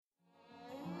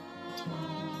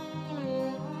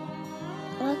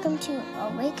welcome to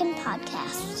Awaken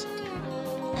Podcast.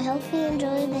 I hope you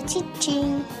enjoy the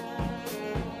teaching.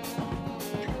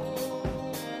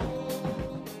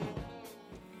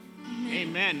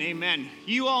 Amen, amen.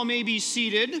 You all may be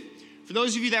seated. For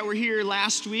those of you that were here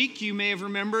last week, you may have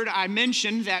remembered I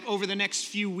mentioned that over the next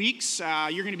few weeks,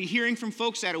 you're going to be hearing from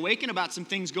folks at Awaken about some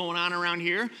things going on around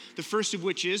here. The first of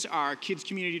which is our Kids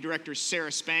Community Director,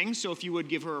 Sarah Spang. So if you would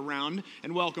give her a round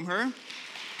and welcome her.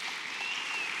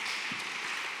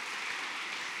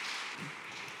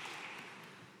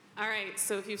 All right,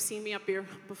 so if you've seen me up here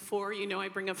before, you know I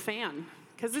bring a fan,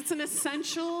 because it's an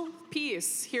essential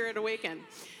piece here at Awaken.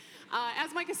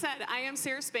 As Micah said, I am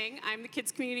Sarah Spang. I'm the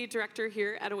Kids Community Director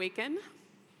here at Awaken.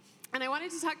 And I wanted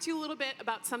to talk to you a little bit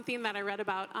about something that I read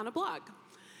about on a blog.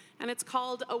 And it's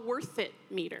called a worth it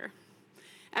meter.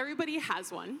 Everybody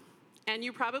has one, and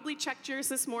you probably checked yours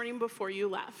this morning before you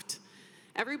left.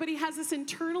 Everybody has this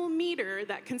internal meter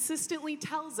that consistently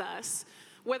tells us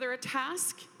whether a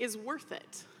task is worth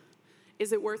it.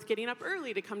 Is it worth getting up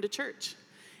early to come to church?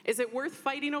 Is it worth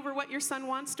fighting over what your son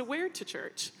wants to wear to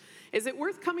church? Is it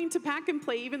worth coming to Pack and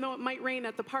Play even though it might rain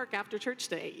at the park after church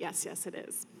day? Yes, it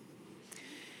is.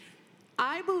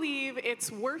 I believe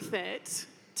it's worth it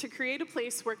to create a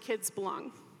place where kids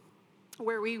belong,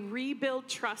 where we rebuild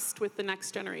trust with the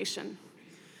next generation.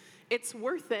 It's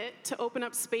worth it to open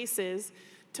up spaces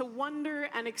to wonder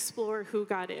and explore who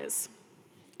God is.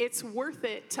 It's worth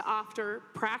it to offer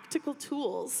practical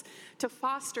tools to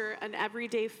foster an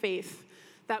everyday faith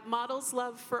that models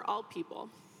love for all people.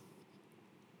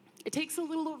 It takes a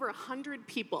little over 100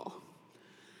 people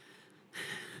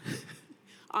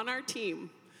on our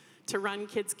team to run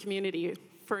Kids Community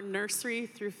for nursery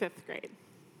through 5th grade.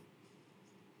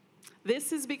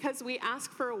 This is because we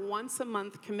ask for a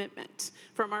once-a-month commitment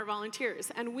from our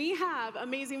volunteers. And we have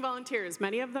amazing volunteers.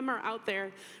 Many of them are out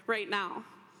there right now.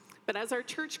 But as our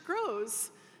church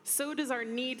grows, so does our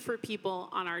need for people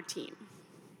on our team.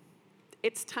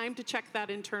 It's time to check that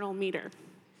internal meter.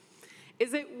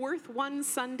 Is it worth one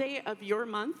Sunday of your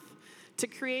month to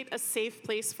create a safe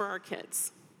place for our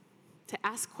kids? To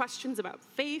ask questions about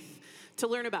faith, to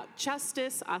learn about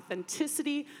justice,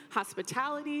 authenticity,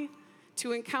 hospitality,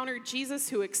 to encounter Jesus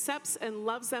who accepts and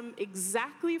loves them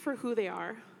exactly for who they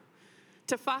are,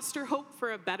 to foster hope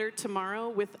for a better tomorrow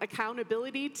with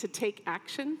accountability to take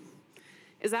action?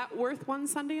 Is that worth one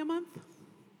Sunday a month?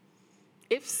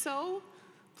 If so,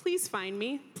 please find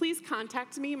me. Please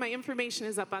contact me. My information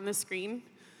is up on the screen.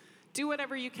 Do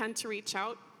whatever you can to reach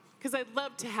out, because I'd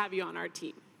love to have you on our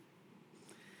team.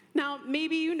 Now,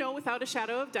 maybe you know without a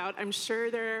shadow of doubt, I'm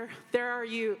sure there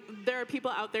are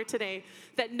people out there today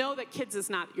that know that kids is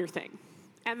not your thing,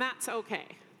 and that's okay.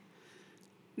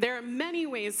 There are many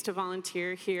ways to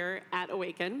volunteer here at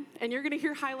Awaken, and you're going to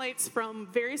hear highlights from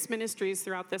various ministries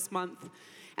throughout this month.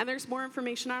 And there's more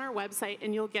information on our website,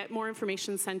 and you'll get more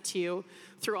information sent to you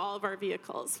through all of our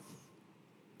vehicles.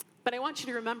 But I want you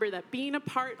to remember that being a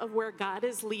part of where God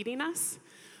is leading us,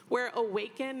 where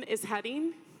Awaken is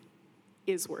heading,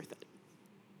 is worth it.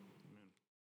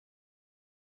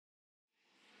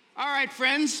 All right,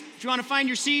 friends, if you want to find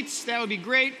your seats, that would be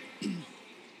great.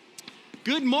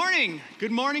 Good morning.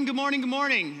 Good morning, good morning, good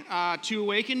morning. To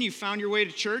Awaken, you found your way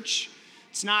to church.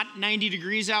 It's not 90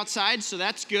 degrees outside, so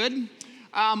that's good.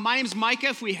 My name is Micah.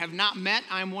 If we have not met,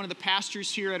 I'm one of the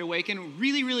pastors here at Awaken.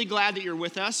 Really, really glad that you're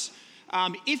with us.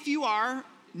 If you are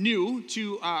new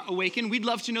to Awaken, we'd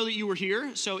love to know that you were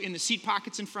here. So in the seat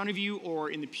pockets in front of you or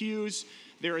in the pews,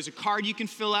 there is a card you can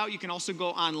fill out. You can also go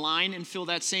online and fill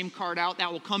that same card out.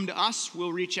 That will come to us.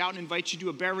 We'll reach out and invite you to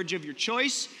a beverage of your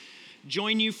choice.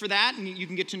 Join you for that, and you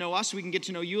can get to know us. We can get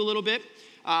to know you a little bit.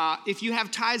 If you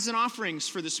have tithes and offerings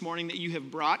for this morning that you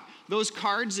have brought, those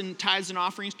cards and tithes and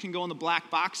offerings can go in the black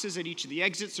boxes at each of the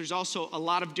exits. There's also a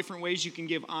lot of different ways you can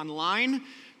give online.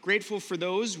 Grateful for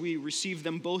those. We receive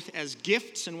them both as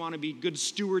gifts and want to be good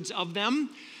stewards of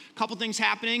them. A couple things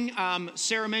happening.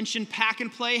 Sarah mentioned Pack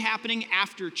and Play happening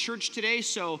after church today.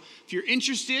 So if you're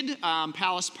interested,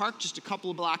 Palace Park, just a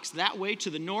couple of blocks that way to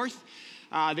the north.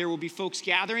 There will be folks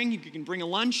gathering. You can bring a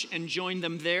lunch and join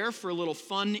them there for a little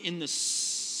fun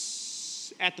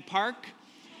at the park.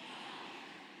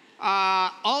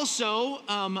 Also,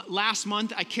 last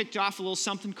month I kicked off a little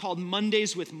something called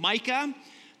Mondays with Micah,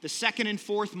 the second and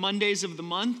fourth Mondays of the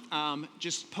month,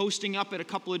 just posting up at a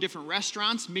couple of different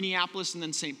restaurants, Minneapolis and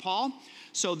then St. Paul.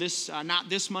 So not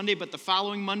this Monday, but the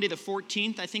following Monday, the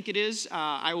 14th, I think it is,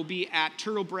 I will be at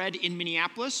Turtle Bread in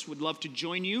Minneapolis. Would love to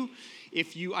join you.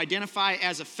 If you identify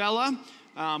as a fella,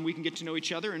 we can get to know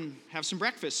each other and have some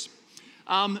breakfast.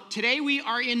 Today we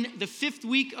are in the 5th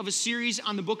week of a series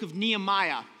on the book of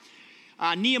Nehemiah.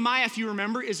 Nehemiah, if you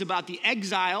remember, is about the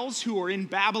exiles who are in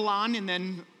Babylon and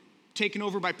then taken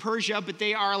over by Persia, but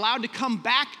they are allowed to come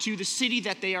back to the city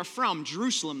that they are from,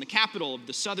 Jerusalem, the capital of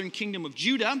the southern kingdom of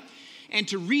Judah, and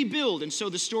to rebuild. And so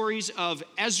the stories of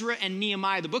Ezra and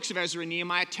Nehemiah, the books of Ezra and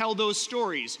Nehemiah, tell those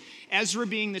stories. Ezra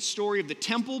being the story of the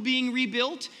temple being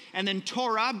rebuilt, and then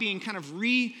Torah being kind of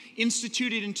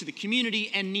reinstituted into the community,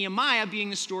 and Nehemiah being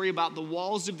the story about the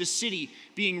walls of the city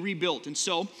being rebuilt. And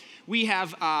so we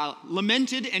have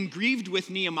lamented and grieved with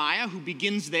Nehemiah, who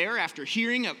begins there after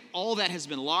hearing of all that has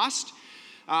been lost.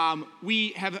 We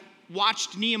have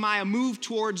watched Nehemiah move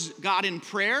towards God in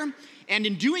prayer, and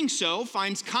in doing so,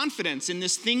 finds confidence in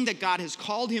this thing that God has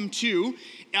called him to,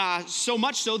 so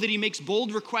much so that he makes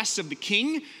bold requests of the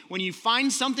king. When you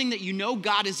find something that you know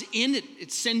God is in,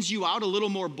 it sends you out a little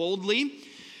more boldly.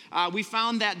 We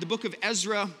found that in the book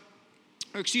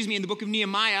of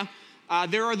Nehemiah,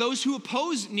 there are those who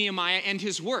oppose Nehemiah and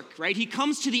his work, right? He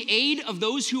comes to the aid of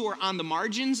those who are on the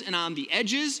margins and on the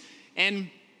edges, and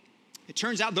it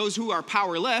turns out those who are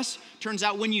powerless, turns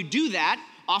out when you do that,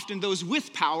 often those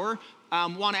with power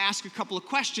want to ask a couple of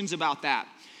questions about that.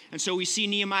 And so we see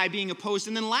Nehemiah being opposed.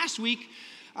 And then last week,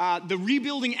 the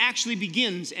rebuilding actually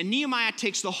begins, and Nehemiah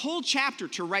takes the whole chapter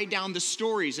to write down the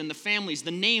stories and the families,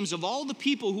 the names of all the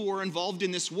people who are involved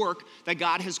in this work that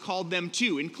God has called them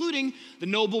to, including the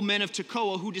noble men of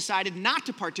Tekoa who decided not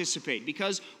to participate,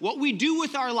 because what we do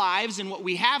with our lives and what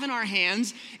we have in our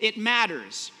hands, it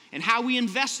matters. And how we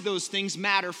invest those things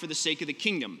matter for the sake of the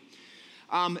kingdom.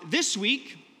 This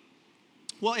week,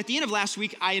 well, at the end of last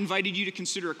week, I invited you to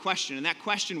consider a question, and that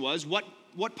question was, what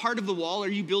part of the wall are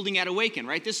you building at Awaken,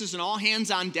 right? This is an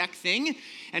all-hands-on-deck thing,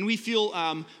 and we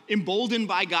feel emboldened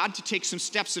by God to take some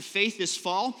steps of faith this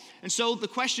fall. And so the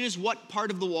question is, what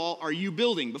part of the wall are you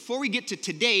building? Before we get to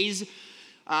today's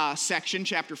section,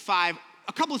 chapter 5,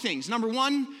 a couple of things. Number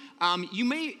one, you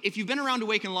may, if you've been around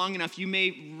Awaken long enough, you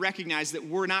may recognize that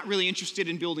we're not really interested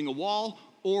in building a wall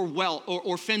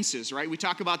or fences, right? We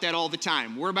talk about that all the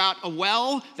time. We're about a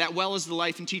well. That well is the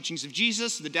life and teachings of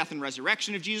Jesus, the death and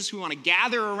resurrection of Jesus. We want to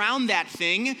gather around that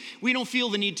thing. We don't feel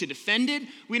the need to defend it.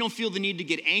 We don't feel the need to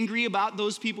get angry about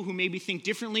those people who maybe think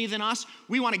differently than us.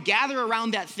 We want to gather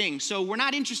around that thing. So we're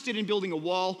not interested in building a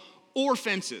wall or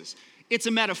fences. It's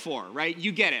a metaphor, right?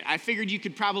 You get it. I figured you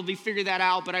could probably figure that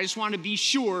out, but I just want to be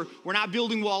sure we're not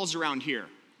building walls around here,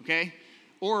 okay?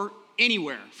 Or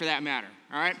anywhere, for that matter,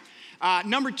 all right?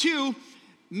 Number two,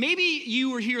 maybe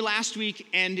you were here last week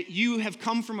and you have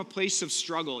come from a place of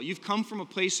struggle. You've come from a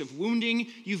place of wounding.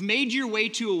 You've made your way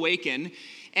to Awaken.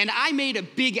 And I made a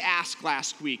big ask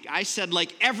last week. I said,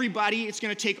 like everybody, it's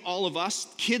going to take all of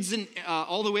us, kids and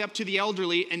all the way up to the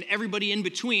elderly and everybody in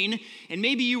between. And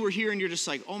maybe you were here and you're just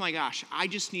like, oh my gosh, I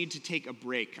just need to take a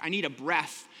break. I need a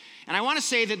breath. And I want to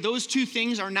say that those two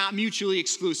things are not mutually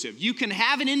exclusive. You can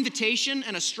have an invitation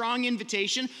and a strong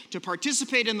invitation to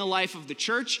participate in the life of the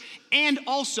church, and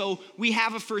also we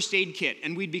have a first aid kit,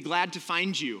 and we'd be glad to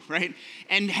find you, right?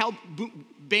 And help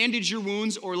bandage your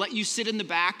wounds or let you sit in the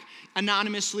back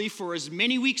anonymously for as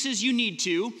many weeks as you need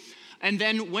to. And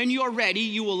then when you're ready,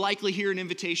 you will likely hear an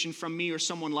invitation from me or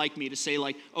someone like me to say,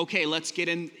 like, okay, let's get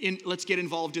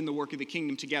involved in the work of the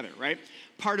kingdom together, right?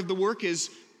 Part of the work is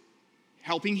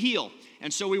helping heal.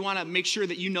 And so we want to make sure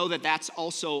that you know that that's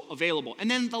also available. And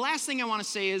then the last thing I want to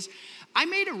say is, I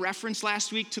made a reference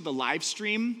last week to the live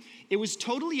stream. It was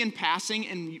totally in passing,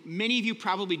 and many of you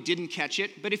probably didn't catch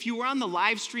it. But if you were on the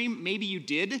live stream, maybe you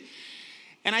did.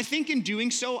 And I think in doing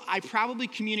so, I probably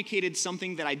communicated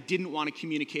something that I didn't want to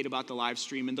communicate about the live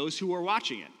stream and those who were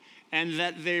watching it, and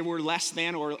that they were less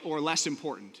than or less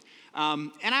important.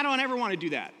 And I don't ever want to do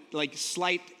that, like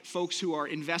slight folks who are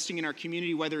investing in our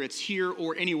community, whether it's here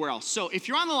or anywhere else. So if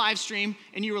you're on the live stream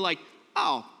and you were like,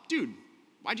 oh, dude,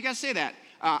 why'd you guys say that?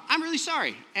 I'm really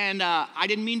sorry. And I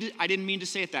didn't mean to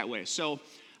say it that way. So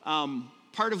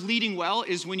part of leading well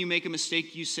is when you make a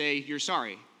mistake, you say you're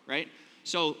sorry, right?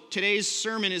 So today's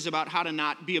sermon is about how to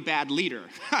not be a bad leader.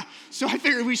 So I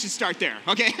figured we should start there,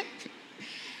 okay?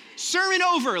 Sermon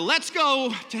over. Let's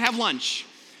go to have lunch.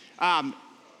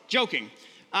 Joking.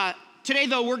 Today,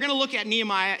 though, we're going to look at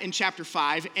Nehemiah in chapter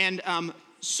 5. And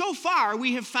so far,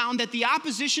 we have found that the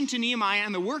opposition to Nehemiah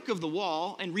and the work of the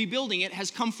wall and rebuilding it has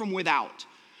come from without.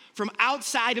 From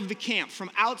outside of the camp,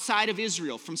 from outside of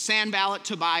Israel, from Sanballat,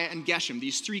 Tobiah, and Geshem,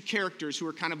 these three characters who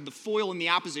are kind of the foil in the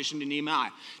opposition to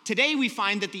Nehemiah. Today we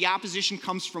find that the opposition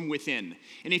comes from within.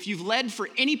 And if you've led for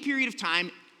any period of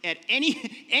time, at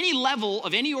any level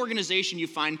of any organization, you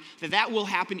find that that will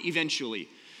happen eventually.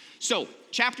 So,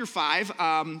 chapter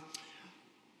 5,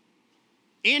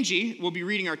 Angie will be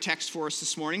reading our text for us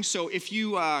this morning. So if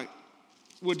you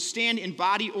would stand in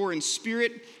body or in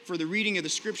spirit for the reading of the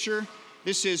scripture.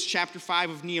 This is chapter 5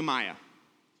 of Nehemiah.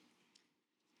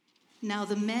 Now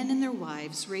the men and their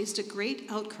wives raised a great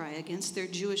outcry against their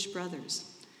Jewish brothers.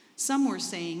 Some were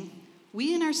saying,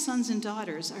 "We and our sons and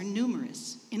daughters are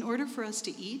numerous. In order for us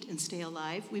to eat and stay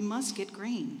alive, we must get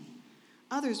grain."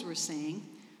 Others were saying,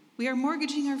 "We are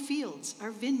mortgaging our fields,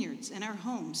 our vineyards, and our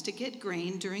homes to get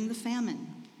grain during the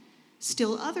famine."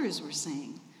 Still others were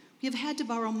saying, "We have had to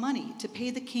borrow money to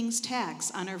pay the king's tax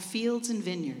on our fields and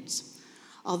vineyards.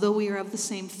 Although we are of the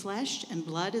same flesh and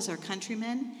blood as our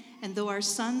countrymen, and though our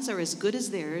sons are as good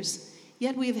as theirs,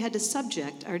 yet we have had to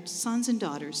subject our sons and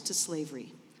daughters to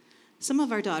slavery. Some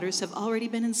of our daughters have already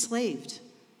been enslaved,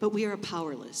 but we are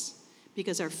powerless,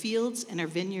 because our fields and our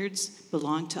vineyards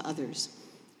belong to others."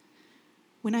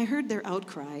 When I heard their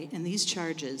outcry and these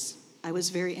charges, I was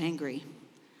very angry.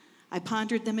 I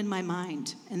pondered them in my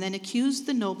mind and then accused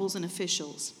the nobles and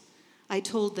officials. I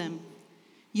told them,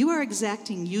 "You are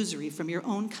exacting usury from your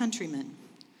own countrymen."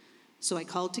 So I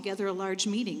called together a large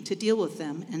meeting to deal with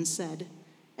them and said,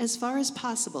 "As far as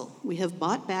possible, we have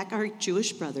bought back our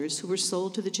Jewish brothers who were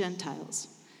sold to the Gentiles.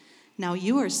 Now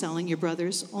you are selling your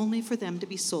brothers only for them to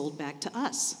be sold back to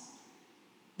us."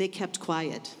 They kept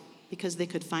quiet because they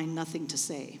could find nothing to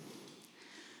say.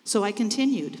 So I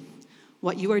continued,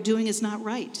 "What you are doing is not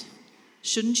right.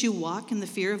 Shouldn't you walk in the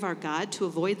fear of our God to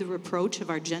avoid the reproach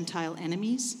of our Gentile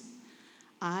enemies?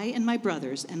 I and my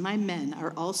brothers and my men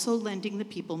are also lending the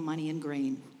people money and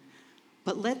grain.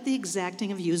 But let the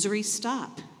exacting of usury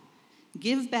stop.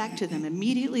 Give back to them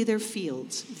immediately their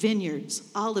fields, vineyards,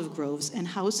 olive groves, and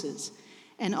houses,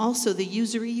 and also the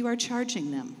usury you are charging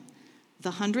them,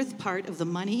 the 100th part of the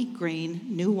money, grain,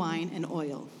 new wine, and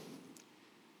oil."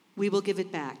 "We will give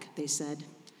it back," they said,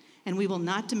 "and we will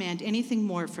not demand anything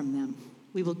more from them.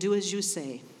 We will do as you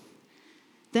say."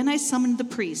 Then I summoned the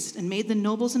priests and made the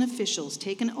nobles and officials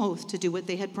take an oath to do what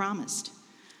they had promised.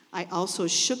 I also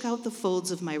shook out the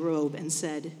folds of my robe and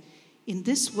said, "In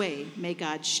this way may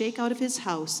God shake out of his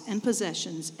house and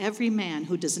possessions every man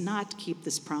who does not keep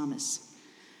this promise.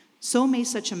 So may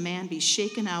such a man be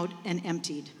shaken out and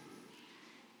emptied."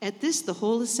 At this the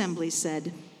whole assembly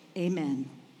said, "Amen,"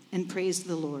 and praised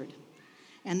the Lord.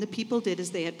 And the people did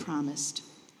as they had promised.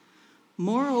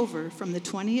 Moreover, from the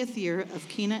 20th year of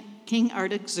King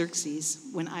Artaxerxes,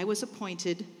 when I was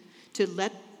appointed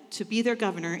to be their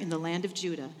governor in the land of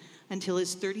Judah, until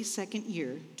his 32nd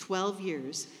year, 12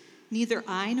 years, neither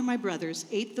I nor my brothers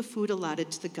ate the food allotted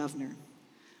to the governor.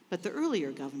 But the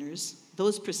earlier governors,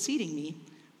 those preceding me,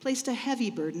 placed a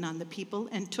heavy burden on the people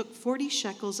and took 40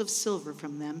 shekels of silver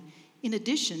from them, in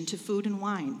addition to food and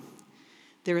wine.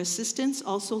 Their assistants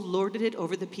also lorded it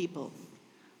over the people.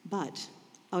 But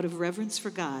out of reverence for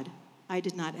God, I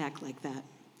did not act like that.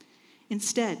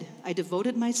 Instead, I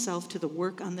devoted myself to the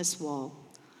work on this wall.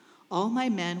 All my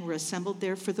men were assembled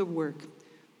there for the work.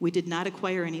 We did not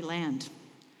acquire any land.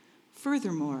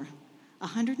 Furthermore,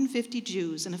 150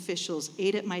 Jews and officials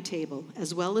ate at my table,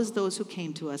 as well as those who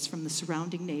came to us from the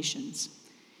surrounding nations.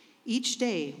 Each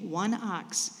day, 1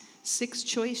 ox, 6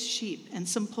 choice sheep, and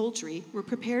some poultry were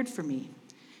prepared for me,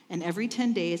 and every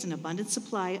 10 days an abundant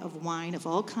supply of wine of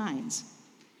all kinds.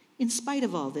 In spite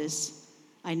of all this,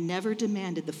 I never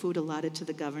demanded the food allotted to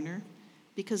the governor,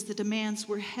 because the demands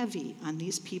were heavy on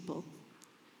these people.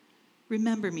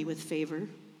 Remember me with favor,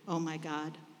 O my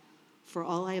God, for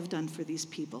all I have done for these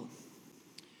people.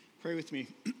 Pray with me.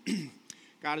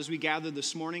 God, as we gather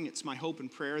this morning, it's my hope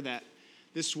and prayer that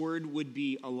this word would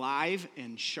be alive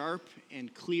and sharp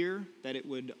and clear, that it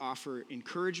would offer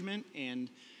encouragement and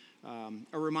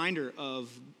a reminder of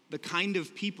the kind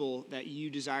of people that you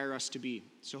desire us to be.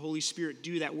 So Holy Spirit,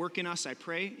 do that work in us, I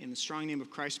pray, in the strong name of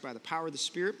Christ by the power of the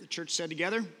Spirit. The church said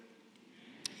together,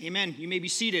 Amen. You may be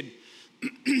seated.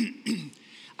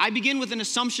 I begin with an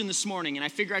assumption this morning, and I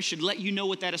figure I should let you know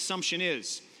what that assumption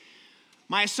is.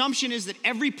 My assumption is that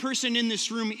every person in this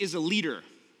room is a leader.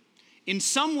 In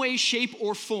some way, shape,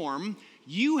 or form,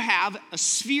 you have a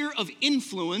sphere of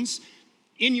influence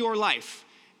in your life.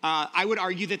 I would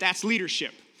argue that that's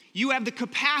leadership. You have the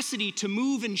capacity to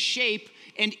move and shape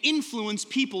and influence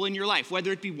people in your life,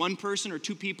 whether it be one person or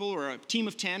 2 people or a team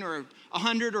of 10 or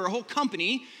 100 or a whole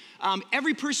company.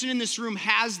 Every person in this room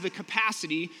has the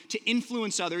capacity to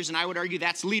influence others, and I would argue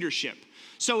that's leadership.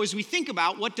 So as we think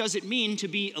about what does it mean to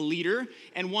be a leader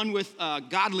and one with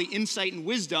godly insight and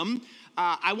wisdom,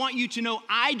 I want you to know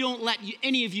I don't let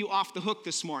any of you off the hook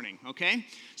this morning, okay?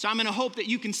 So I'm going to hope that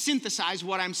you can synthesize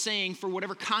what I'm saying for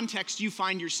whatever context you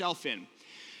find yourself in.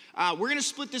 We're going to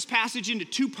split this passage into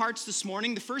two parts this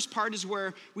morning. The first part is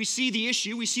where we see the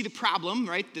issue, we see the problem,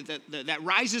 right, that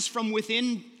rises from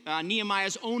within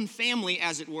Nehemiah's own family,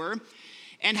 as it were,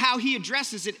 and how he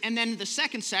addresses it. And then the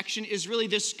second section is really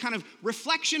this kind of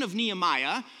reflection of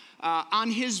Nehemiah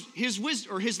on his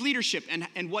wisdom or his leadership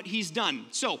and what he's done.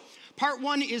 So part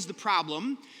one is the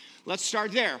problem. Let's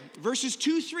start there. Verses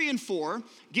 2, 3, and 4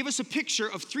 give us a picture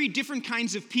of three different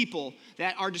kinds of people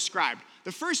that are described.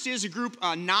 The first is a group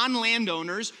of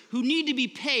non-landowners who need to be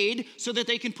paid so that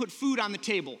they can put food on the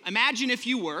table. Imagine if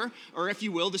you were, or if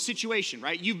you will, the situation,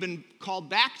 right? You've been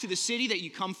called back to the city that you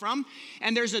come from,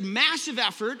 and there's a massive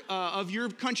effort of your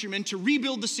countrymen to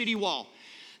rebuild the city wall.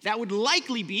 That would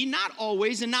likely be, not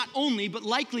always and not only, but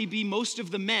likely be most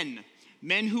of the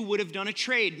men who would have done a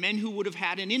trade, men who would have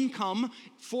had an income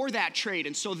for that trade.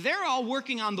 And so they're all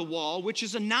working on the wall, which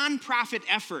is a nonprofit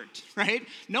effort, right?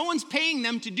 No one's paying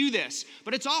them to do this,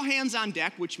 but it's all hands on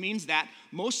deck, which means that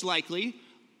most likely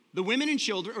the women and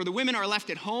children, or the women are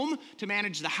left at home to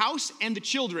manage the house and the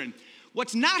children.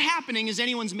 What's not happening is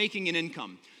anyone's making an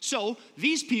income. So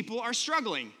these people are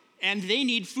struggling and they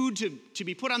need food to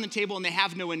be put on the table and they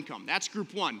have no income. That's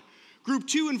group one. Group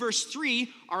 2 in verse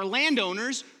 3 are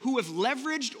landowners who have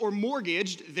leveraged or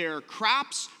mortgaged their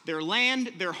crops, their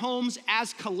land, their homes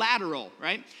as collateral,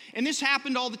 right? And this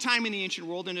happened all the time in the ancient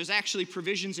world, and there's actually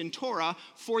provisions in Torah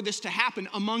for this to happen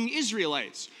among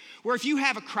Israelites, where if you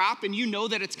have a crop and you know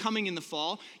that it's coming in the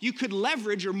fall, you could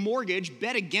leverage or mortgage,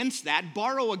 bet against that,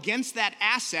 borrow against that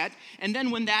asset, and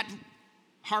then when that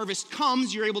harvest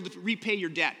comes, you're able to repay your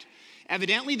debt.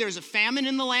 Evidently, there's a famine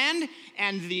in the land,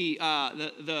 and the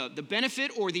benefit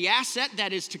or the asset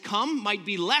that is to come might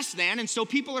be less than, and so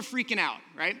people are freaking out,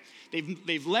 right?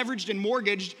 They've leveraged and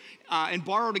mortgaged and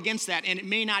borrowed against that, and it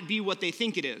may not be what they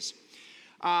think it is.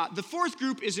 The fourth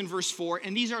group is in verse 4,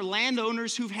 and these are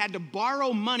landowners who've had to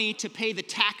borrow money to pay the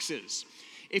taxes.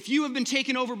 If you have been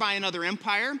taken over by another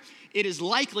empire, it is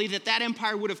likely that that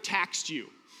empire would have taxed you.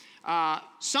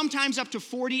 Sometimes up to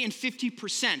 40 and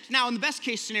 50%. Now, in the best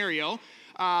case scenario,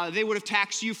 they would have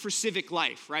taxed you for civic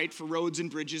life, right? For roads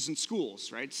and bridges and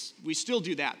schools, right? We still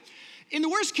do that. In the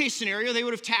worst case scenario, they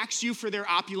would have taxed you for their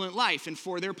opulent life and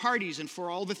for their parties and for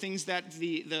all the things that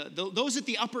those at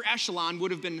the upper echelon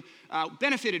would have been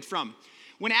benefited from.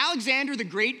 When Alexander the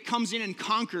Great comes in and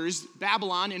conquers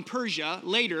Babylon and Persia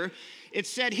later, it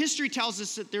said, history tells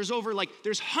us that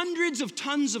there's hundreds of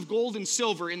tons of gold and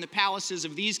silver in the palaces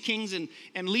of these kings and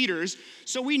leaders.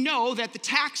 So we know that the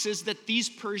taxes that the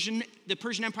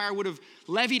Persian Empire would have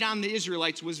levied on the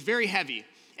Israelites was very heavy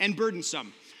and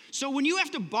burdensome. So when you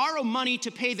have to borrow money to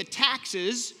pay the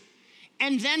taxes,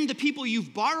 and then the people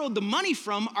you've borrowed the money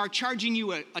from are charging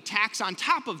you a tax on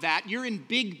top of that, you're in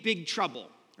big, big trouble,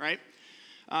 right?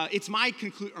 It's my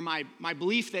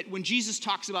belief that when Jesus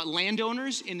talks about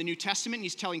landowners in the New Testament,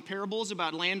 he's telling parables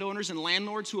about landowners and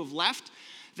landlords who have left,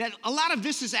 that a lot of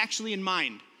this is actually in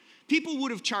mind. People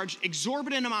would have charged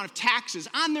exorbitant amount of taxes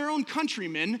on their own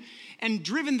countrymen and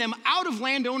driven them out of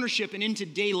land ownership and into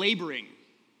day laboring.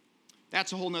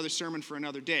 That's a whole nother sermon for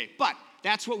another day. But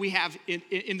that's what we have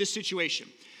in this situation.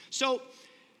 So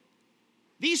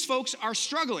these folks are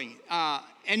struggling.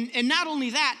 And not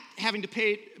only that, having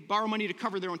to borrow money to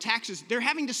cover their own taxes, they're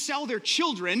having to sell their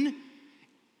children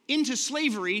into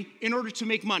slavery in order to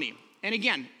make money. And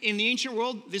again, in the ancient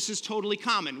world, this is totally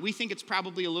common. We think it's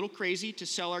probably a little crazy to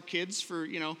sell our kids for,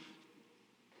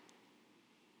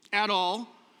 at all.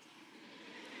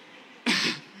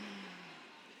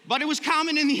 But it was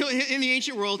common in the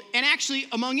ancient world, and actually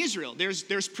among Israel.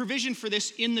 There's provision for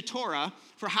this in the Torah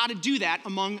for how to do that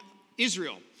among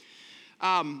Israel.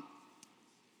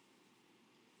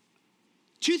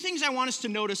 Two things I want us to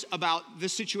notice about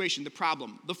this situation, the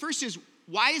problem. The first is,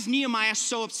 why is Nehemiah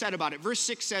so upset about it? Verse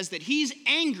 6 says that he's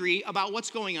angry about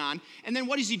what's going on, and then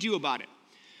what does he do about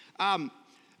it?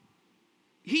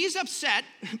 He's upset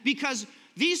because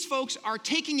these folks are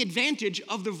taking advantage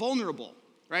of the vulnerable,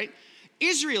 right?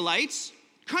 Israelites,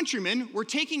 countrymen, were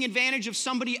taking advantage of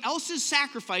somebody else's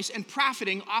sacrifice and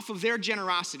profiting off of their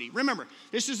generosity. Remember,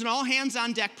 this is an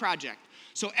all-hands-on-deck project.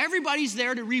 So everybody's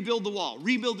there to rebuild the wall,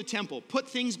 rebuild the temple, put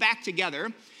things back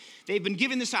together. They've been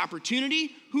given this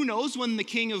opportunity. Who knows when the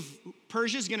king of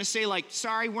Persia is going to say,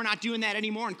 sorry, we're not doing that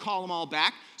anymore, and call them all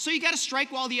back. So you got to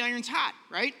strike while the iron's hot,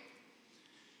 right?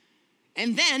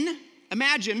 And then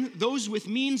imagine those with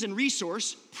means and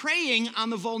resource preying on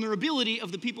the vulnerability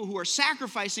of the people who are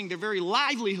sacrificing their very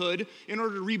livelihood in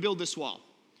order to rebuild this wall.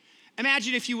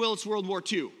 Imagine, if you will, it's World War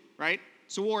II, right?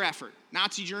 It's a war effort.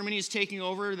 Nazi Germany is taking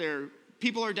over. Their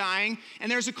people are dying,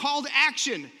 and there's a call to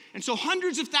action. And so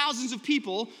hundreds of thousands of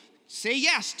people say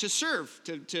yes to serve,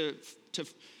 to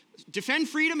defend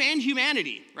freedom and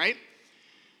humanity, right?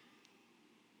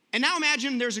 And now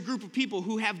imagine there's a group of people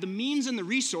who have the means and the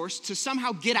resource to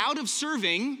somehow get out of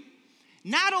serving.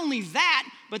 Not only that,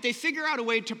 but they figure out a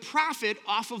way to profit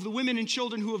off of the women and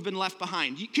children who have been left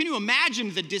behind. Can you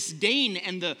imagine the disdain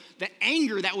and the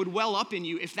anger that would well up in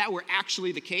you if that were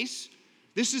actually the case?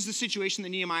 This is the situation that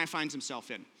Nehemiah finds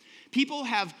himself in. People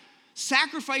have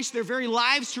sacrificed their very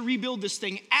lives to rebuild this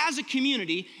thing as a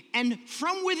community, and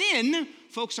from within,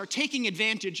 folks are taking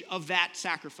advantage of that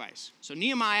sacrifice. So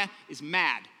Nehemiah is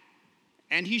mad,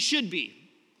 and he should be.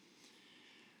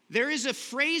 There is a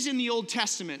phrase in the Old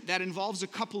Testament that involves a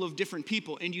couple of different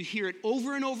people, and you hear it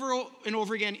over and over and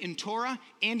over again in Torah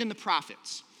and in the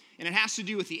prophets. And it has to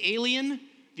do with the alien,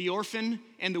 the orphan,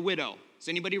 and the widow. Does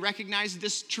anybody recognize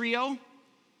this trio?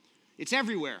 It's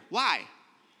everywhere. Why?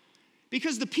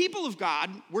 Because the people of God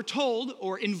were told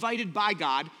or invited by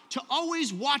God to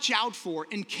always watch out for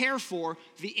and care for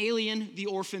the alien, the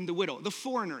orphan, the widow, the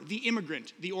foreigner, the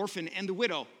immigrant, the orphan, and the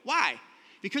widow. Why?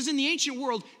 Because in the ancient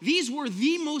world, these were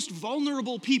the most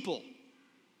vulnerable people.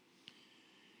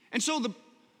 And so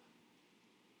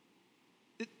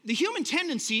the human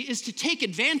tendency is to take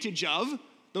advantage of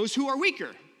those who are weaker.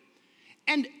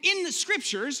 And in the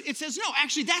scriptures, it says, no,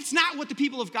 actually, that's not what the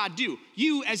people of God do.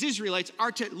 You, as Israelites,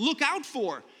 are to look out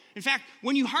for. In fact,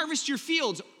 when you harvest your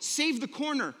fields, save the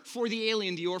corner for the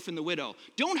alien, the orphan, the widow.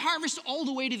 Don't harvest all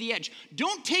the way to the edge.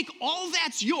 Don't take all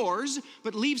that's yours,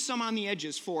 but leave some on the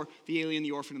edges for the alien,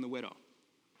 the orphan, and the widow.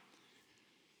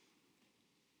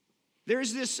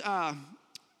 There's this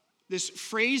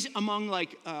phrase among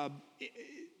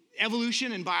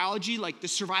evolution and biology, like the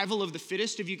survival of the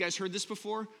fittest. Have you guys heard this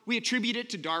before? We attribute it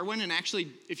to Darwin, and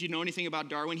actually, if you know anything about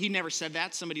Darwin, he never said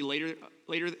that. Somebody later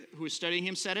who was studying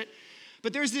him said it.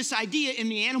 But there's this idea in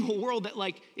the animal world that,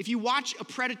 if you watch a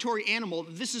predatory animal,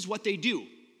 this is what they do.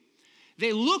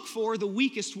 They look for the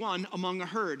weakest one among a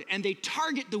herd, and they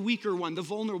target the weaker one, the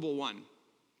vulnerable one.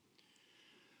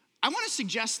 I want to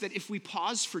suggest that if we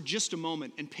pause for just a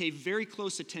moment and pay very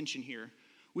close attention here,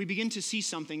 we begin to see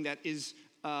something that is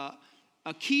a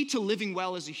key to living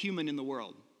well as a human in the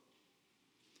world.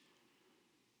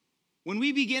 When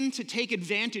we begin to take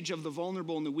advantage of the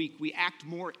vulnerable and the weak, we act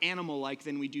more animal-like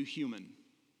than we do human.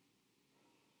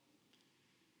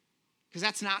 Because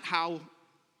that's not how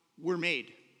we're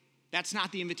made. That's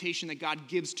not the invitation that God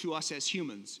gives to us as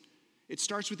humans. It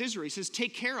starts with Israel. He says,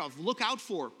 take care of, look out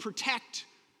for, protect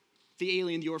the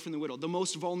alien, the orphan, the widow, the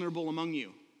most vulnerable among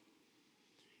you.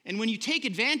 And when you take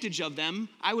advantage of them,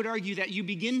 I would argue that you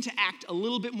begin to act a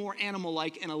little bit more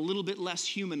animal-like and a little bit less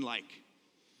human-like,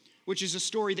 which is a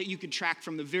story that you could track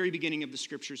from the very beginning of the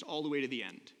scriptures all the way to the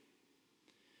end.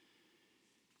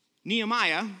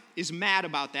 Nehemiah is mad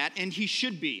about that, and he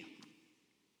should be.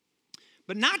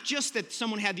 But not just that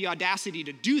someone had the audacity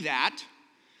to do that,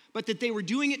 but that they were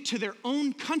doing it to their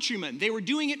own countrymen. They were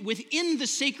doing it within the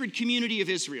sacred community of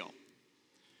Israel.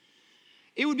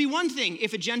 It would be one thing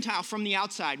if a Gentile from the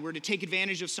outside were to take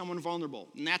advantage of someone vulnerable,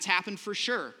 and that's happened for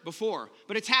sure before,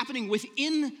 but it's happening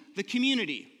within the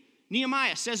community.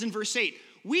 Nehemiah says in verse 8,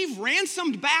 we've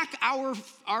ransomed back our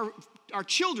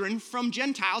children from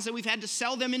Gentiles that we've had to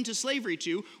sell them into slavery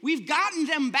to. We've gotten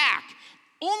them back,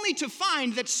 only to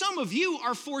find that some of you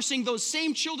are forcing those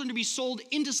same children to be sold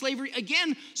into slavery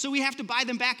again, so we have to buy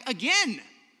them back again.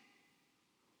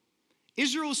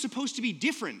 Israel was supposed to be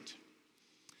different.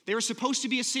 They were supposed to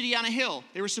be a city on a hill.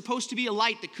 They were supposed to be a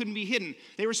light that couldn't be hidden.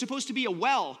 They were supposed to be a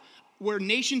well where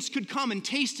nations could come and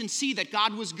taste and see that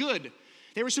God was good.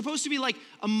 They were supposed to be like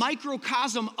a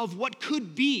microcosm of what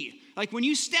could be. Like when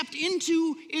you stepped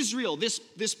into Israel,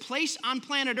 this place on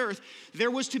planet Earth,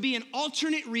 there was to be an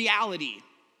alternate reality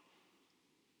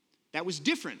that was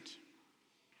different.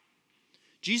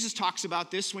 Jesus talks about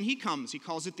this when he comes. He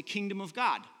calls it the kingdom of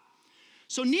God.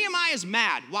 So Nehemiah is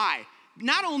mad. Why?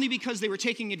 Not only because they were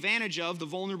taking advantage of the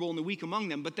vulnerable and the weak among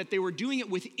them, but that they were doing it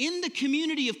within the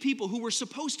community of people who were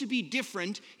supposed to be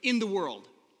different in the world.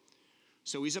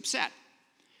 So he's upset.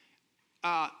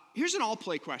 Here's an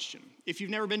all-play question. If you've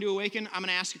never been to Awaken, I'm going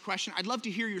to ask a question. I'd love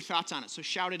to hear your thoughts on it, so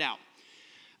shout it out.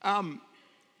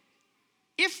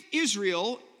 If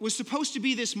Israel was supposed to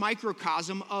be this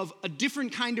microcosm of a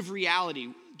different kind of reality,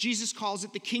 Jesus calls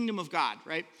it the kingdom of God,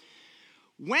 right?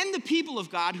 When the people of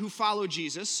God who follow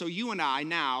Jesus, so you and I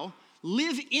now,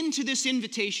 live into this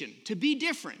invitation to be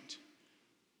different,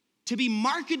 to be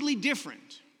markedly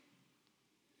different,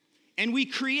 and we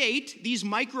create these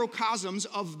microcosms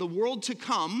of the world to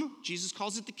come, Jesus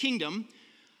calls it the kingdom,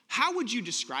 how would you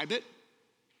describe it?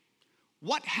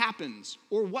 What happens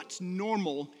or what's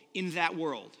normal in that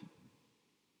world?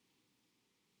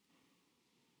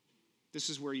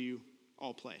 This is where you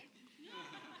all play.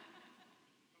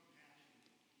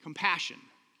 Compassion.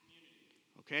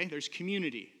 Okay, there's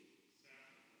community.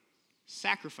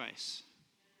 Sacrifice.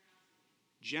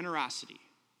 Generosity.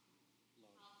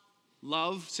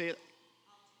 Love, say it.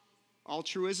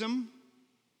 Altruism.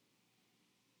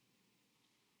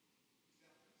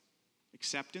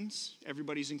 Acceptance.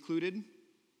 Everybody's included.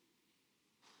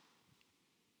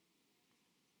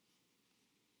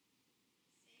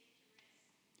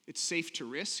 It's safe to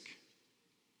risk.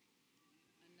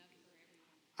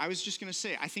 I was just going to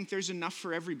say, I think there's enough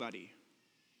for everybody.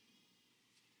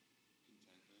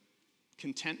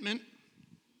 Contentment.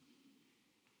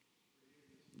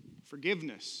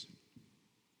 Forgiveness.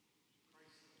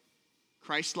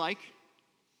 Christ-like.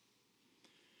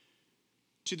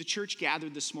 To the church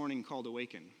gathered this morning called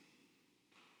Awaken.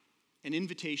 An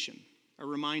invitation, a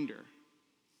reminder.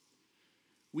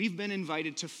 We've been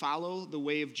invited to follow the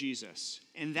way of Jesus,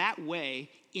 and that way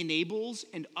enables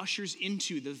and ushers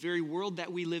into the very world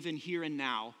that we live in here and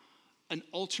now, an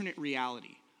alternate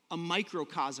reality, a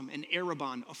microcosm, an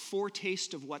arrabon, a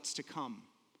foretaste of what's to come.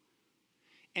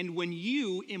 And when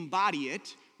you embody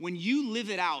it, when you live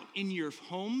it out in your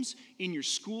homes, in your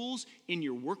schools, in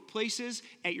your workplaces,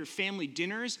 at your family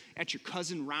dinners, at your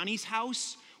cousin Ronnie's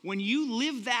house, when you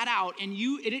live that out and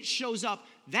it shows up,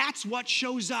 that's what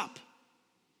shows up.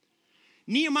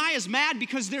 Nehemiah's mad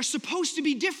because they're supposed to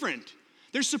be different.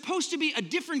 There's supposed to be a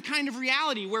different kind of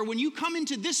reality where when you come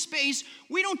into this space,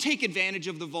 we don't take advantage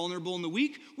of the vulnerable and the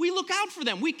weak. We look out for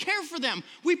them. We care for them.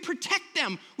 We protect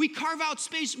them. We carve out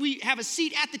space. We have a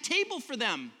seat at the table for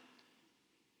them.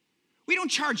 We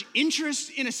don't charge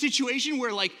interest in a situation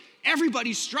where like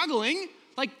everybody's struggling.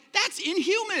 Like that's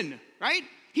inhuman, right?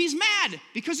 He's mad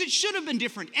because it should have been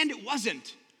different and it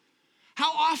wasn't.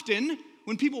 How often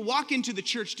when people walk into the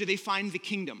church do they find the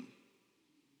kingdom?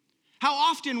 How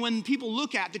often when people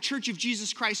look at the Church of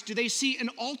Jesus Christ do they see an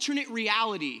alternate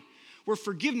reality where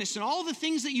forgiveness and all the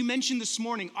things that you mentioned this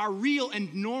morning are real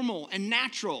and normal and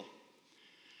natural?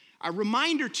 A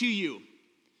reminder to you,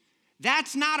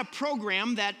 that's not a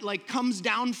program that like comes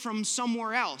down from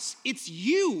somewhere else. It's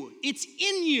you. It's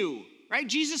in you, right?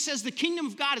 Jesus says the kingdom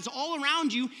of God is all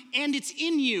around you and it's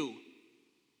in you.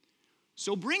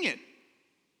 So bring it.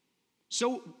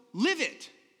 So live it.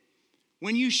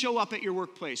 When you show up at your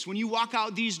workplace, when you walk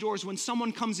out these doors, when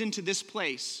someone comes into this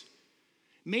place,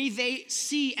 may they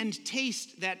see and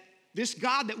taste that this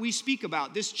God that we speak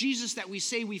about, this Jesus that we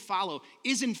say we follow,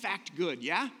 is in fact good,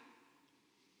 yeah?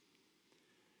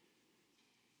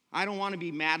 I don't want to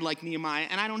be mad like Nehemiah,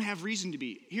 and I don't have reason to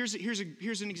be. Here's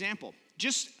an example.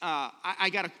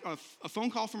 I got a phone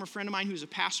call from a friend of mine who's a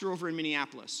pastor over in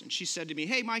Minneapolis, and she said to me,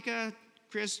 "Hey, Micah,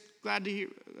 Chris, glad to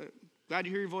hear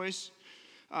your voice.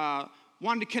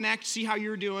 Wanted to connect, see how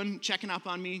you're doing, checking up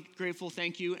on me. Grateful,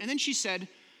 thank you." And then she said,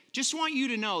 "Just want you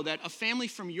to know that a family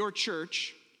from your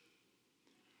church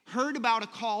heard about a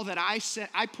call that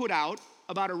I put out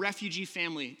about a refugee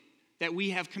family that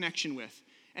we have connection with.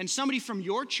 And somebody from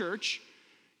your church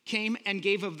came and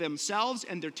gave of themselves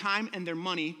and their time and their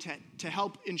money to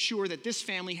help ensure that this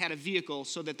family had a vehicle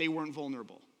so that they weren't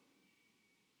vulnerable."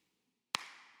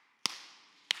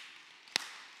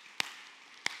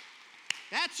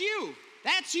 That's you.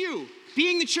 That's you.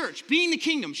 Being the church, being the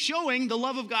kingdom, showing the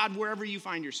love of God wherever you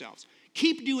find yourselves.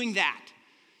 Keep doing that.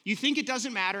 You think it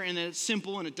doesn't matter and that it's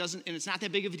simple and it's not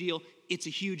that big of a deal. It's a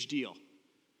huge deal.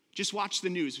 Just watch the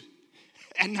news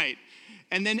at night.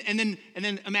 And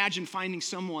then imagine finding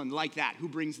someone like that who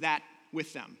brings that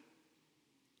with them.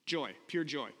 Joy, pure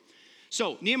joy.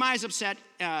 So Nehemiah's upset.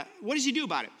 What does he do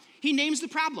about it? He names the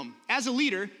problem. As a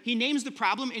leader, he names the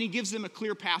problem and he gives them a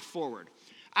clear path forward.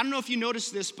 I don't know if you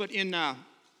noticed this, but in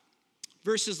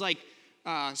verses like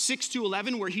 6 to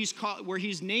 11, where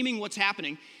he's naming what's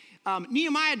happening,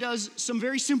 Nehemiah does some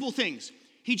very simple things.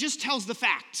 He just tells the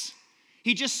facts.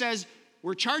 He just says,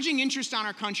 we're charging interest on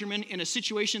our countrymen in a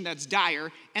situation that's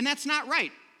dire, and that's not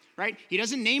right? He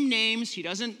doesn't name names. He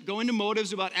doesn't go into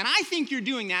motives about, and I think you're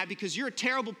doing that because you're a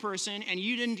terrible person, and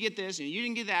you didn't get this, and you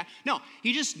didn't get that. No,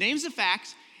 he just names the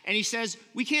facts, and he says,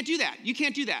 we can't do that. You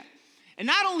can't do that. And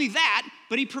not only that,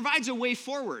 but he provides a way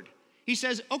forward. He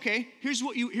says, okay, here's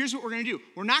what we're going to do.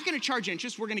 We're not going to charge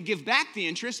interest. We're going to give back the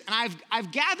interest. And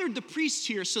I've gathered the priests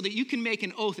here so that you can make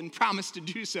an oath and promise to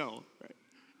do so. Right?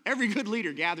 Every good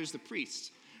leader gathers the priests.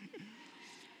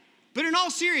 But in all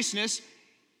seriousness,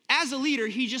 as a leader,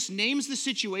 he just names the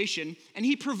situation and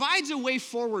he provides a way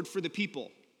forward for the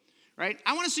people. Right?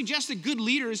 I want to suggest that good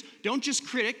leaders don't just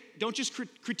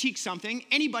critique something.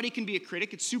 Anybody can be a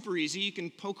critic. It's super easy. You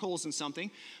can poke holes in something.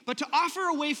 But to offer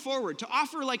a way forward, to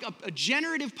offer like a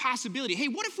generative possibility. Hey,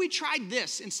 what if we tried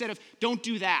this instead of don't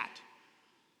do that?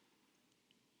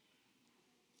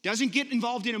 doesn't get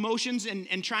involved in emotions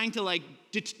and trying to like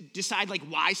decide like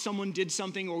why someone did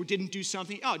something or didn't do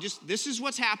something. Oh, just this is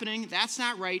what's happening. That's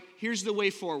not right. Here's the way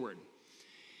forward.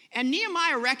 And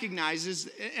Nehemiah recognizes,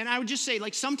 and I would just say,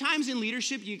 like, sometimes in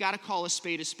leadership, you got to call a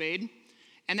spade.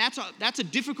 And that's a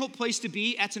difficult place to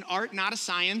be. That's an art, not a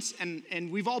science.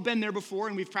 And we've all been there before,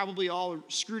 and we've probably all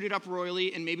screwed it up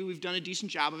royally, and maybe we've done a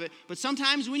decent job of it. But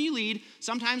sometimes when you lead,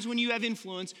 sometimes when you have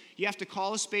influence, you have to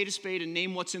call a spade and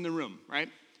name what's in the room, right?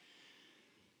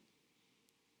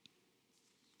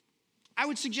 I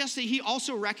would suggest that he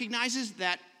also recognizes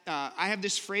that I have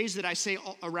this phrase that I say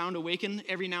around Awaken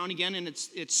every now and again, and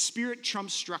it's spirit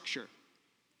trumps structure.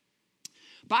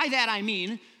 By that I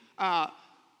mean,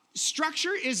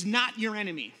 structure is not your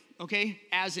enemy, okay?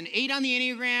 As an 8 on the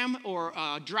Enneagram or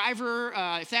a driver,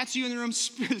 if that's you in the room,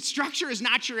 structure is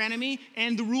not your enemy,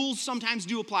 and the rules sometimes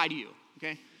do apply to you,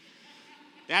 okay?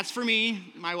 That's for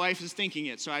me. My wife is thinking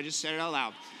it, so I just said it out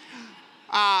loud.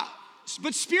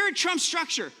 But spirit trumps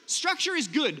structure. Structure is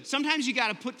good. Sometimes you got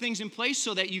to put things in place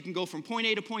so that you can go from point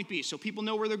A to point B, so people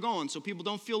know where they're going, so people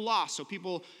don't feel lost, so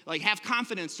people like have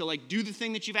confidence to like do the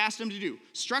thing that you've asked them to do.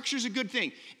 Structure's a good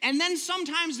thing. And then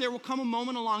sometimes there will come a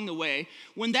moment along the way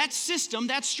when that system,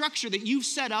 that structure that you've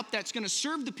set up that's going to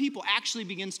serve the people actually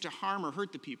begins to harm or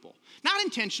hurt the people. Not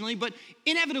intentionally, but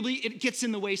inevitably it gets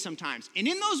in the way sometimes. And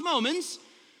in those moments,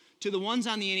 to the ones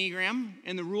on the Enneagram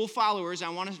and the rule followers, I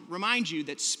want to remind you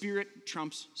that spirit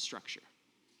trumps structure.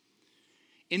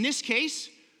 In this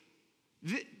case,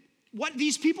 what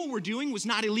these people were doing was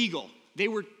not illegal. They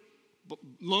were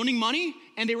loaning money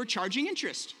and they were charging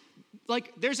interest.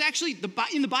 Like, there's actually,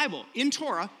 in the Bible, in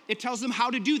Torah, it tells them how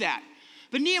to do that.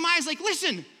 But Nehemiah's like,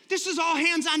 listen, this is all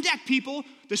hands on deck, people.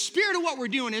 The spirit of what we're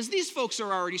doing is these folks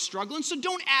are already struggling, so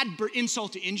don't add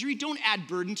insult to injury. Don't add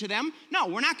burden to them. No,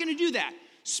 we're not going to do that.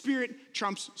 Spirit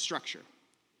trumps structure.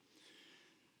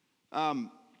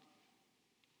 And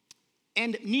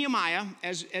Nehemiah,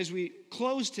 as we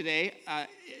close today,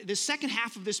 the second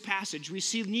half of this passage, we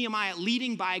see Nehemiah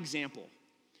leading by example.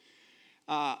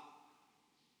 A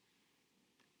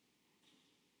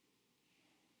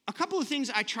couple of things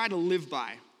I try to live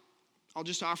by. I'll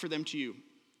just offer them to you.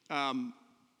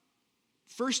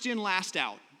 First in, last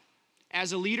out.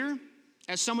 As a leader,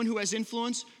 as someone who has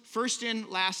influence, first in,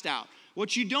 last out.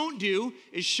 What you don't do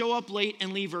is show up late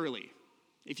and leave early.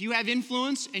 If you have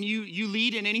influence and you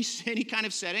lead in any kind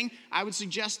of setting, I would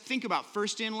suggest think about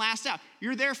first in, last out.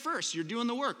 You're there first. You're doing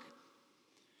the work.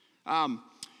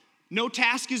 No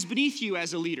task is beneath you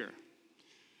as a leader.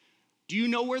 Do you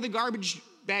know where the garbage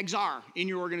bags are in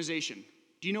your organization?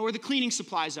 Do you know where the cleaning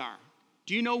supplies are?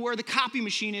 Do you know where the copy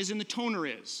machine is and the toner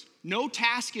is? No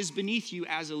task is beneath you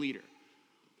as a leader.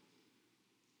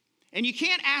 And you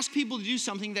can't ask people to do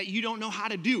something that you don't know how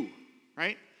to do,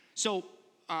 right? So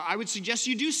I would suggest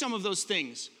you do some of those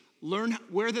things. Learn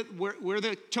where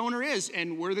the toner is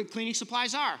and where the cleaning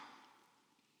supplies are.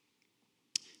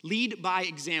 Lead by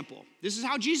example. This is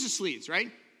how Jesus leads, right?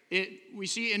 We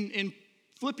see in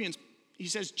Philippians, he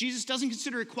says, Jesus doesn't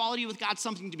consider equality with God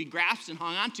something to be grasped and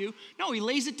hung on to. No, he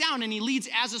lays it down and he leads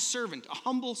as a servant, a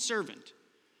humble servant.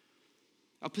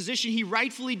 A position he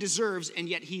rightfully deserves, and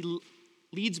yet he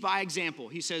leads by example.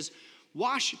 He says,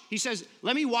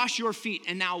 let me wash your feet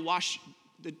and now wash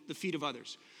the feet of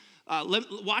others.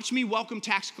 Watch me welcome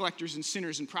tax collectors and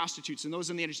sinners and prostitutes and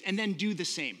those on the edges, and then do the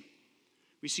same.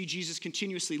 We see Jesus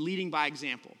continuously leading by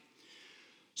example.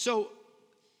 So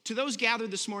to those gathered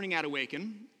this morning at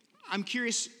Awaken, I'm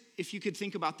curious if you could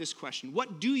think about this question.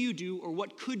 What do you do or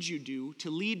what could you do to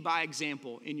lead by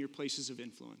example in your places of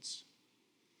influence?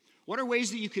 What are ways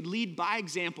that you could lead by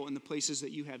example in the places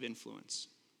that you have influence?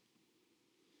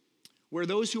 Where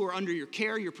those who are under your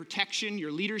care, your protection,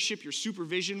 your leadership, your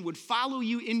supervision would follow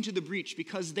you into the breach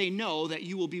because they know that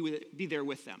you will be there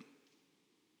with them.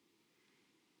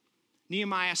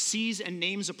 Nehemiah sees and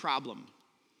names a problem.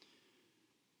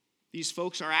 These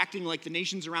folks are acting like the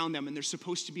nations around them, and they're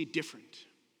supposed to be different.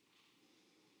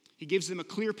 He gives them a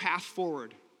clear path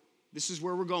forward. This is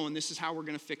where we're going. This is how we're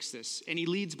going to fix this. And he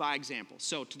leads by example.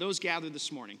 So to those gathered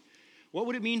this morning, what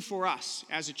would it mean for us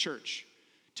as a church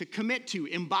to commit to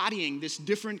embodying this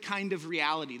different kind of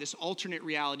reality, this alternate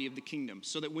reality of the kingdom,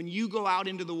 so that when you go out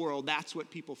into the world, that's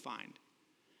what people find?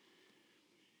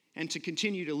 And to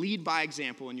continue to lead by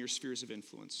example in your spheres of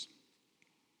influence.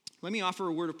 Let me offer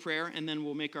a word of prayer, and then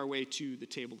we'll make our way to the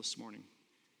table this morning.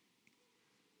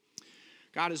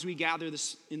 God, as we gather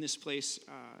in this place,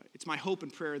 it's my hope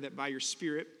and prayer that by your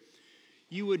Spirit,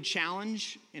 you would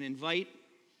challenge and invite,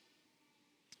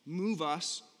 move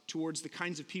us towards the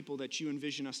kinds of people that you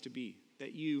envision us to be,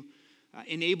 that you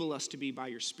enable us to be by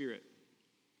your Spirit.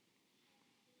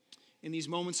 in these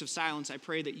moments of silence, I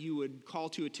pray that you would call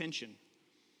to attention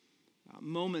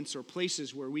moments or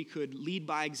places where we could lead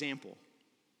by example,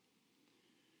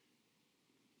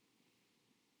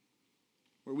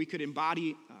 where we could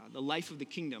embody the life of the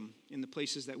kingdom in the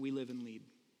places that we live and lead.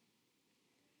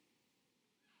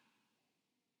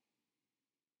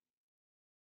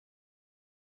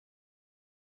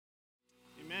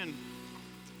 Amen.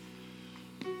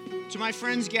 To my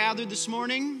friends gathered this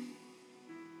morning,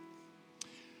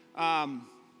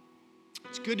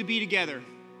 it's good to be together.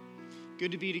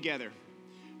 Good to be together.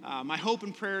 My hope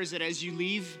and prayer is that as you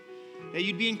leave, that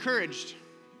you'd be encouraged,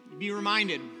 you'd be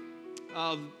reminded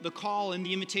of the call and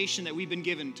the invitation that we've been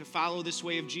given to follow this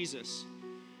way of Jesus.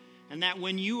 And that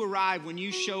when you arrive, when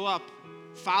you show up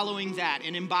following that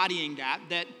and embodying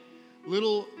that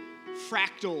little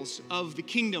fractals of the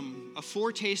kingdom, a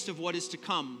foretaste of what is to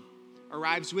come,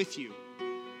 arrives with you.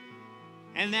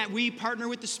 And that we partner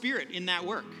with the Spirit in that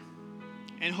work,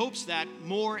 and hopes that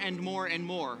more and more and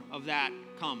more of that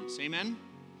comes. Amen?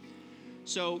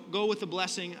 So go with the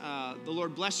blessing. The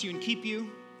Lord bless you and keep you.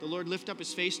 The Lord lift up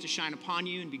his face to shine upon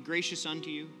you and be gracious unto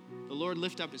you. The Lord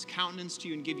lift up his countenance to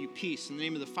you and give you peace. In the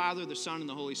name of the Father, the Son, and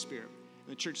the Holy Spirit.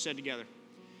 And the church said together,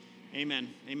 amen.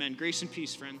 Amen. Grace and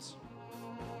peace, friends.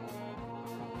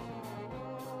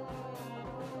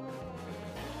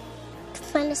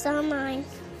 Find us online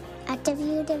at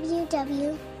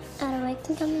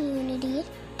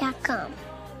www.awakencommunity.com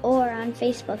or on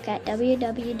Facebook at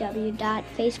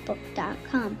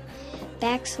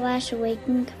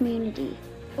www.facebook.com/awakencommunity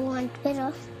or on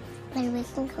Twitter at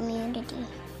Awaken Community.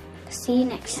 See you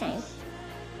next time.